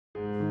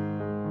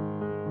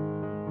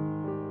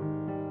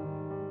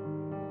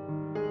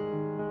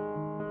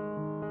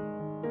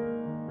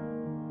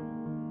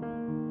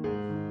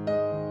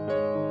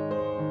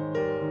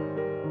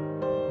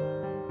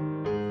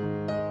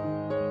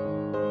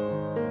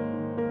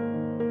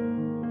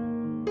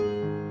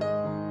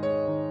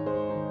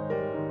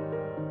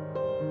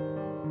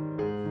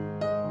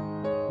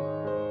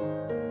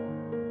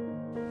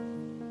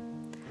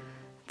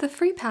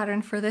free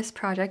pattern for this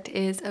project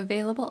is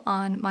available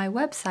on my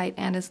website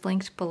and is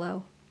linked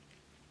below.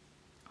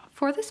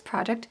 For this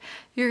project,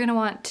 you're going to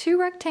want 2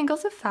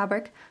 rectangles of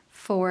fabric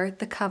for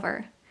the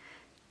cover,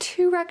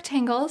 2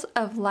 rectangles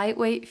of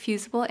lightweight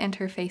fusible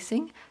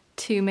interfacing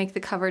to make the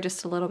cover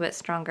just a little bit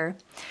stronger.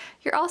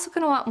 You're also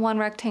going to want 1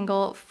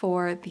 rectangle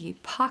for the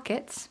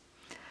pockets.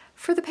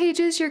 For the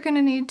pages, you're going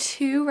to need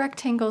 2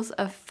 rectangles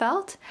of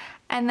felt,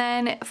 and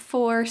then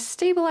for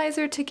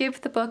stabilizer to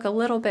give the book a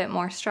little bit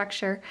more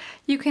structure,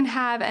 you can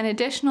have an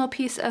additional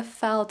piece of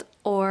felt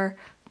or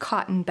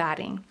cotton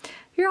batting.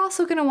 You're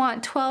also going to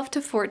want 12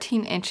 to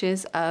 14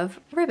 inches of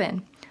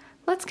ribbon.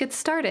 Let's get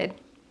started.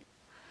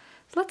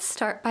 Let's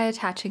start by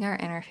attaching our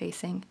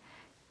interfacing.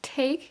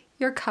 Take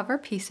your cover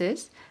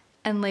pieces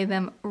and lay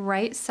them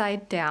right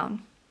side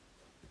down.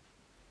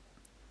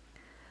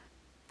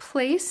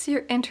 Place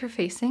your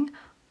interfacing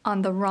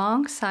on the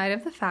wrong side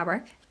of the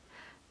fabric.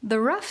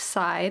 The rough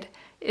side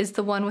is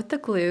the one with the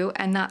glue,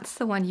 and that's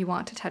the one you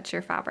want to touch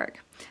your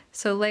fabric.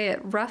 So lay it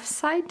rough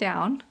side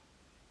down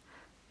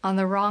on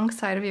the wrong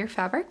side of your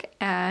fabric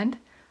and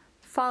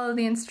follow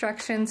the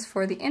instructions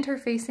for the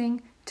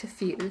interfacing to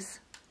fuse.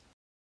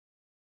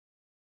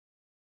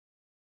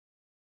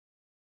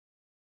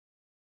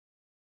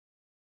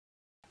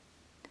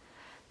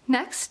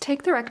 Next,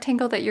 take the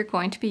rectangle that you're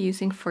going to be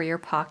using for your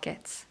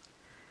pockets.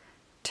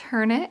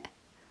 Turn it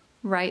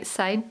right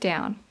side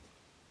down.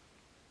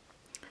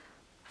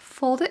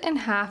 Fold it in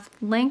half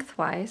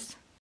lengthwise.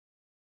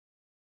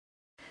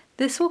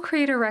 This will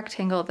create a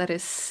rectangle that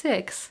is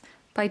 6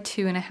 by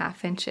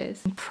 2.5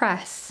 inches.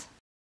 Press.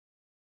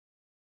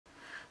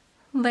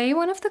 Lay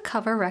one of the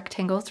cover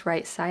rectangles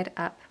right side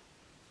up.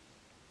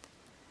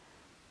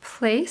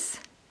 Place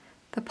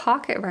the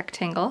pocket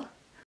rectangle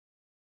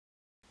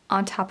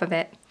on top of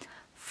it.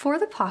 For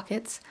the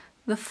pockets,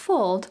 the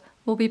fold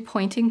will be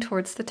pointing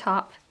towards the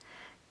top,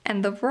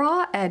 and the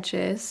raw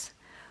edges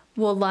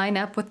will line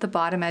up with the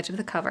bottom edge of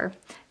the cover.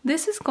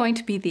 This is going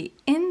to be the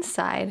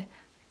inside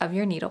of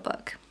your needle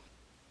book.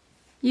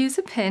 Use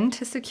a pin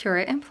to secure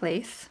it in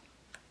place.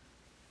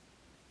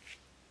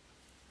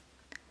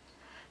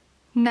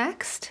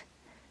 Next,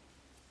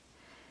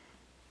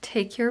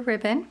 take your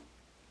ribbon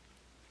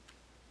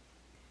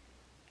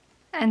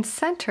and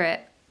center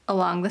it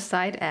along the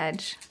side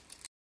edge.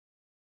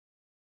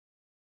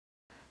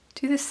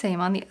 Do the same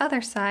on the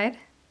other side.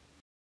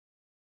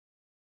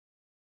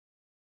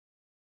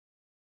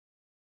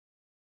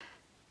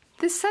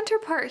 This center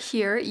part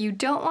here, you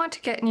don't want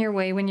to get in your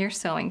way when you're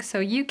sewing, so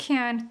you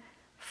can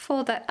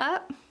fold that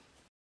up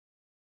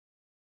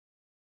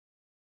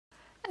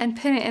and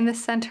pin it in the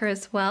center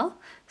as well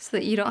so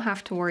that you don't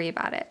have to worry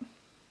about it.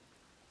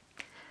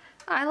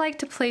 I like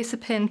to place a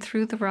pin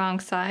through the wrong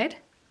side,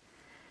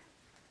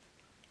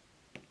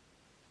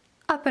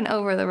 up and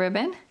over the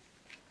ribbon,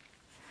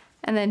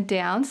 and then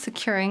down,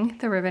 securing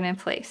the ribbon in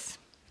place.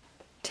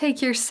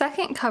 Take your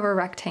second cover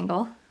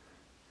rectangle,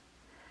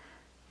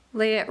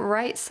 lay it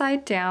right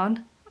side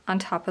down on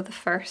top of the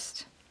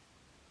first,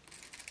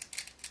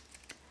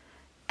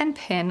 and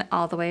pin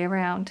all the way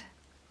around.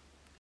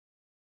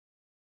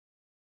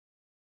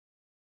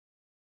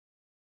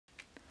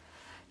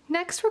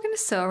 Next, we're going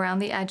to sew around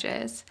the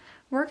edges.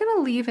 We're going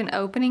to leave an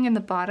opening in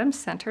the bottom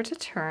center to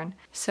turn.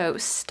 So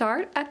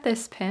start at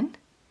this pin,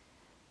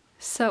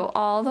 sew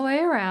all the way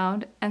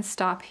around, and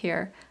stop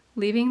here,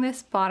 leaving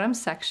this bottom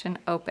section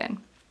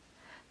open.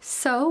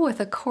 Sew with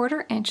a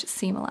 1/4 inch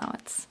seam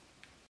allowance.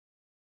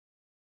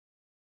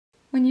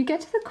 When you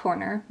get to the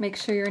corner, make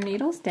sure your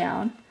needle's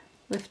down,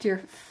 lift your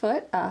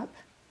foot up,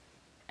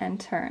 and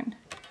turn.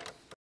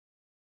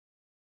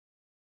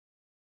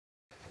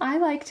 I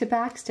like to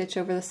backstitch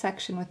over the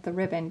section with the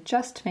ribbon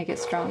just to make it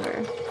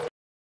stronger.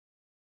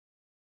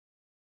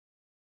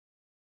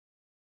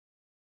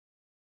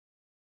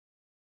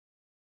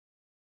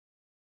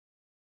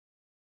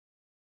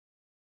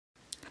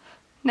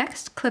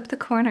 Next, clip the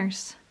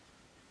corners.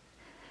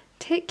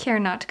 Take care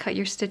not to cut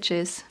your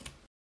stitches.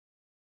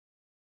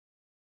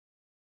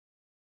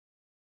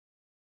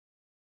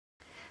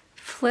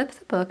 Flip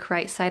the book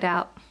right side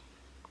out.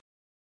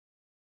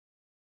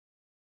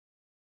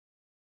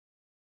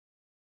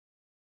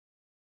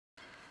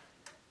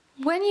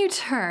 When you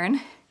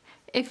turn,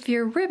 if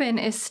your ribbon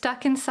is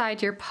stuck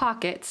inside your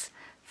pockets,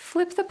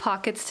 flip the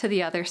pockets to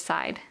the other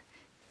side.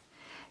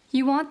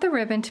 You want the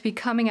ribbon to be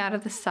coming out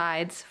of the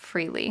sides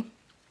freely.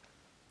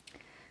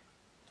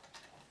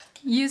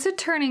 Use a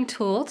turning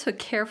tool to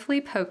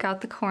carefully poke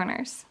out the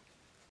corners.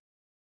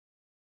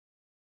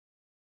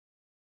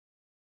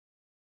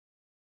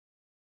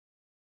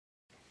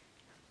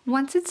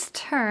 Once it's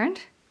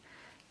turned,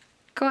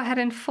 go ahead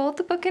and fold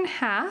the book in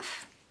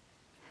half,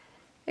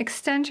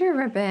 extend your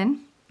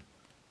ribbon,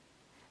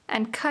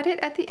 and cut it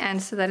at the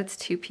end so that it's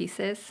 2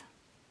 pieces.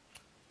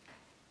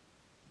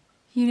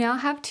 You now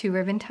have 2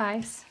 ribbon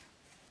ties.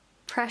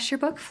 Press your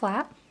book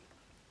flat.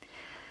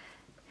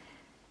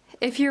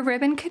 If your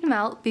ribbon could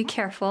melt, be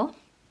careful.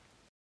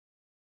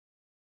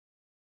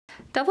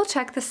 Double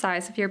check the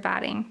size of your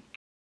batting.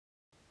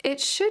 It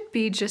should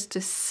be just a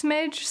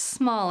smidge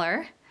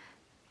smaller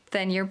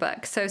than your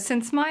book. So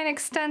since mine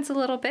extends a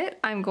little bit,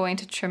 I'm going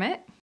to trim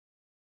it.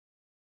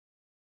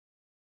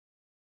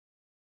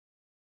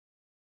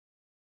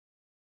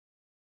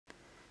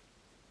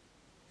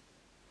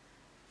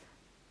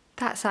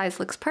 That size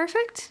looks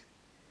perfect.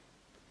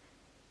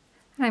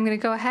 And I'm going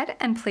to go ahead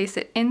and place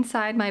it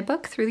inside my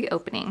book through the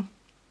opening.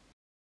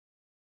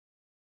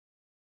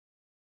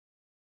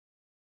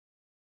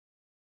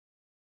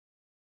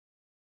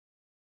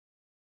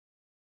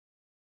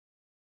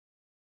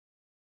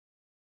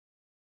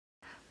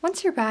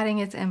 Once your batting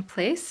is in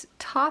place,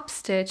 top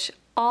stitch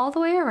all the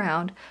way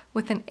around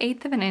with an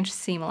 1/8 of an inch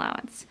seam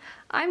allowance.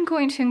 I'm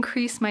going to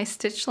increase my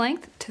stitch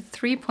length to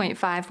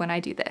 3.5 when I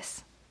do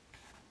this.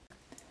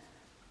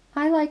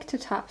 I like to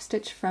top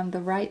stitch from the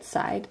right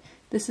side.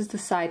 This is the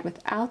side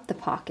without the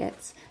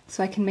pockets,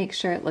 so I can make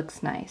sure it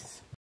looks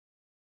nice.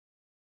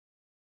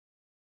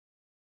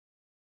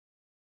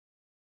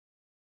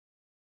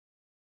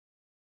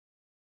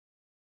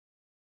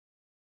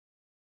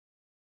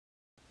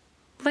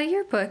 Lay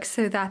your book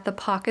so that the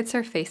pockets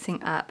are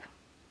facing up.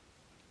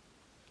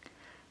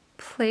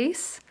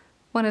 Place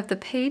one of the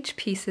page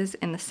pieces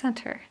in the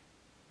center.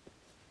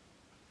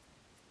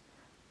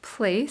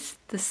 Place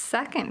the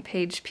second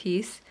page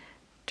piece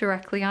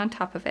directly on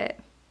top of it.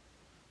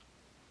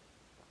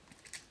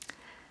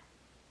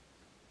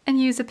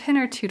 And use a pin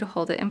or two to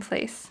hold it in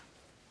place.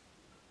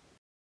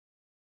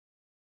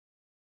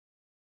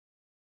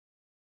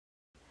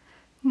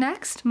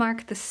 Next,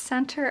 mark the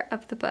center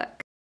of the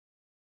book.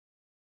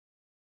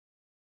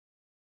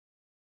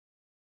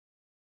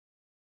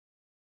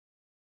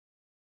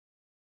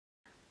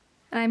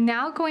 And I'm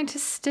now going to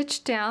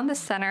stitch down the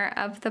center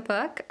of the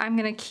book. I'm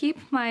going to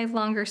keep my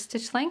longer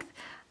stitch length,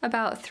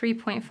 about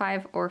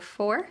 3.5 or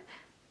 4,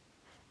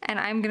 and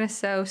I'm going to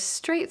sew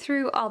straight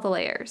through all the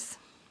layers.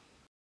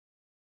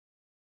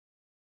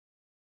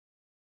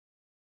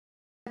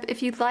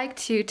 If you'd like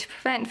to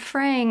prevent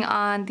fraying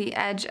on the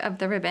edge of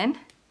the ribbon,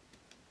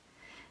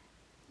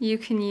 you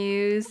can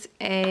use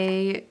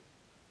a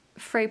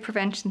fray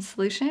prevention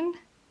solution.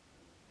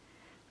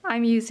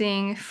 I'm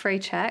using Fray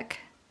Check.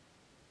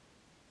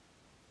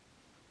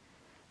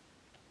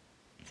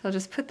 So I'll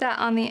just put that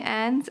on the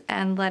ends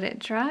and let it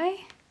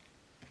dry.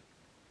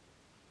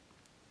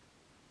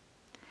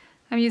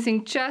 I'm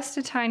using just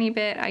a tiny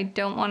bit. I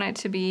don't want it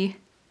to be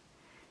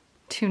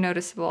too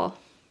noticeable.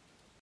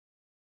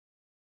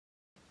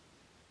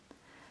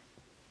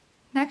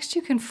 Next,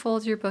 you can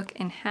fold your book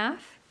in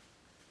half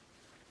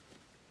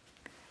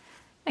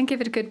and give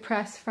it a good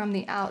press from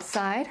the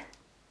outside.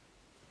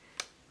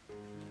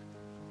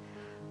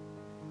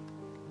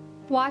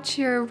 Watch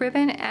your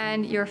ribbon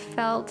and your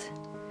felt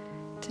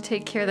to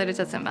take care that it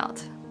doesn't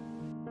melt.